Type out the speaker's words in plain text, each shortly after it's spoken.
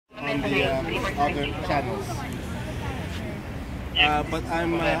on the other channels. But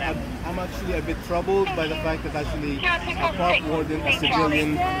I'm actually a bit troubled by the fact that actually a park warden, a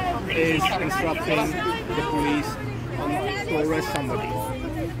civilian, is instructing the police to arrest somebody.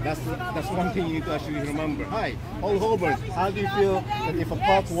 That's one thing you need to actually remember. Hi, Old Hobart, how do you feel that if a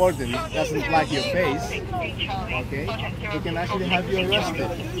park warden doesn't like your face, okay, he can actually have you arrested?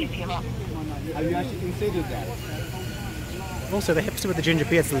 Have you actually considered that? Also, the hipster with the ginger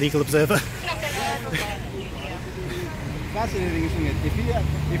beard's the legal observer. Fascinating, isn't it?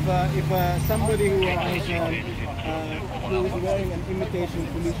 If somebody who is wearing an imitation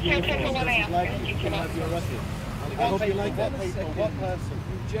police uniform doesn't like you, can have you arrested. I hope you like that. What person?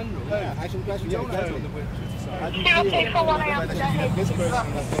 In general. Yeah, actual question. You don't know the witches. How do you feel that this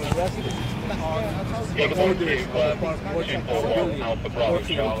person has been arrested?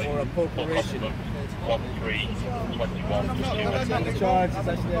 For a corporation. 1321. The charge is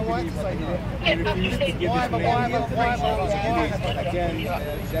actually, I believe, he refused to give his name to the police, but again,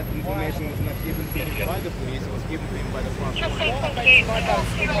 that information was not given to him by the police, it was given to him by the park warden. I'm not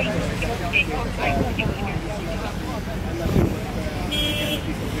sure what this. This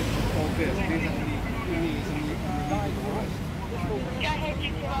actually, to me, is an illegal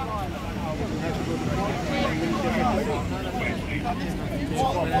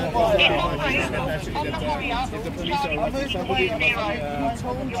arrest. If the police are arresting somebody, it must be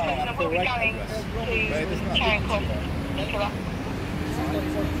correct arrest. But it is not.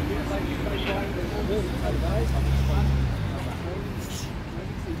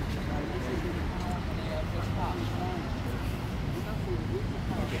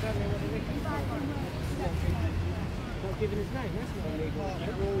 Not giving his name, that's not illegal.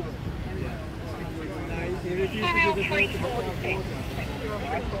 He refused to give his name to the park warden.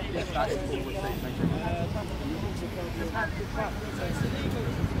 Yes, that is what we're saying.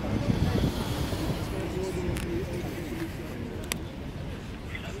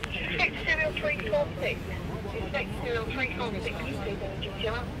 60346. 60346.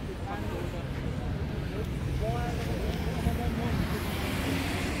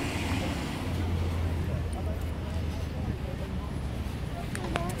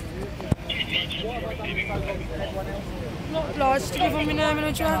 Not obliged to give him my name and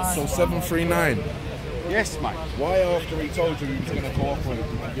address. So 739. Yes, mate. Why after he told you he was going to cooperate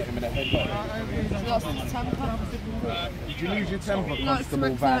and get him in a headlock? He lost his temper. Did you lose your temper, Likes to Constable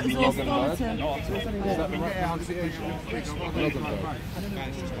make Van his Loggenberg? authority. Is that the right pronunciation? Loggenberg.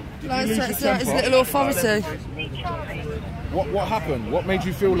 Likes to exert his little authority. What happened? What made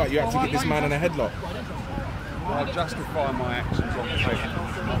you feel like you had to get this man in a headlock? I justify my actions on the field.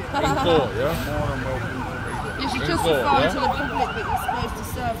 In court, yeah? More than welcome. You should justify to the public that you're supposed to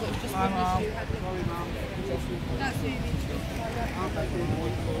serve, that it's just one issue. That's who you need to justify that.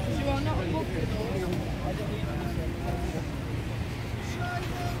 You are not a public.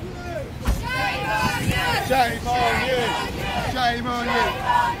 Shame on you! Shame on you!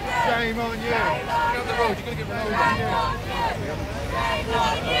 Shame on you! Get on the road, you're going to get run over.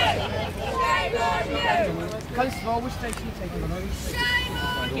 Constable, which station are you taking?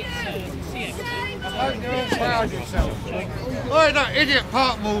 Oh, that idiot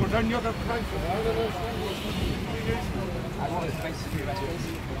park warden, you're the place.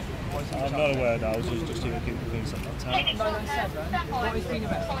 I'm not aware that I was just here looking for things at that time. 997. What is being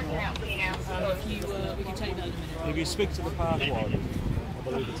arrested? We can take that in a minute. If you speak to the park warden, I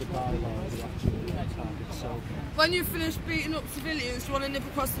believe it's a bylaw of the actual park itself. When you finish beating up civilians, do you want to nip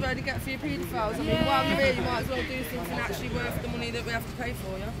across the road and get a few paedophiles? I mean, while you're here, you might as well do something actually worth the money that we have to pay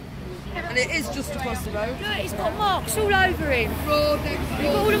for, yeah? And it is just across the road. Look, he's got marks all over him. Road next He's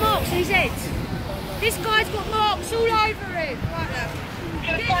got all the marks on his head. This guy's got marks all over him. Right now.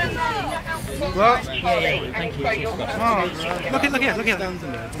 What? Thank you. Look here.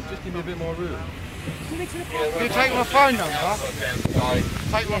 Just give me a bit more room. Can you take my phone number?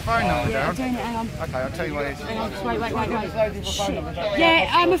 Take my phone number down? Doing it, hang on. Okay, I'll tell you what it is. Hang on, wait. Yeah,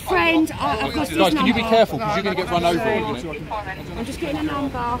 I'm a friend. I've got his number. Can you be careful because you're going to get run over? I'm just getting a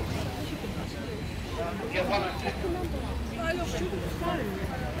number. I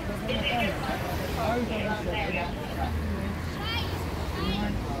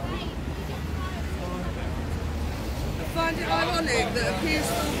find it ironic that a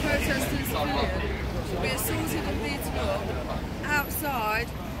peaceful protesting civilian will be assaulted and beaten up outside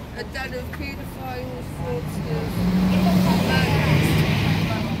a den of paedophiles, fraudsters,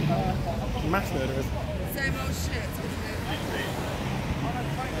 Mass murderers. same old shit, isn't it?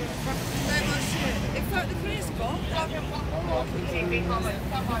 Same old shit. In fact, the police got. They're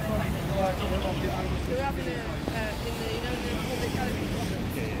having a, in the, you know, the public gallery.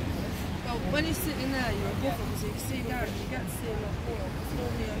 when you're sitting there, you're a buffer because you can see down and you get to see a lot more. Because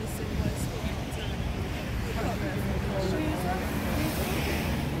normally I only see one spot.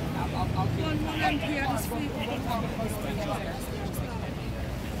 One MP had his feet on one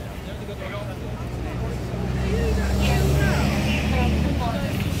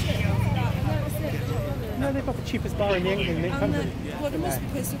No, they've got the cheapest bar in England. Well, they must be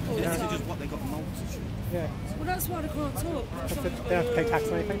pissed off all the time. What they got multitude. Yeah. Well, that's why they can't talk. They don't have to pay tax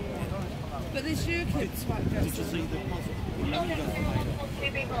or anything. But this year kids swag goes. Did you see the puzzle?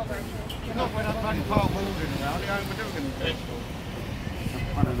 Not when I'm running part Walden around, the only doing it.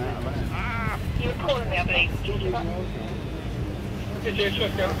 Running out of land. You were calling me, I believe.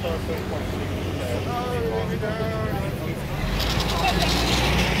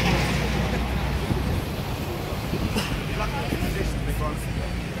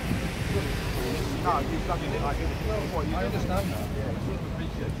 No, you've done it like what you understand that.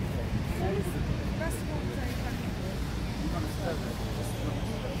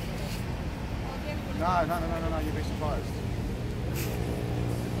 No, you'd be surprised.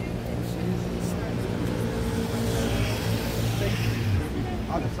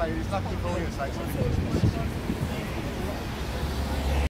 I'd say there's nothing for you to say.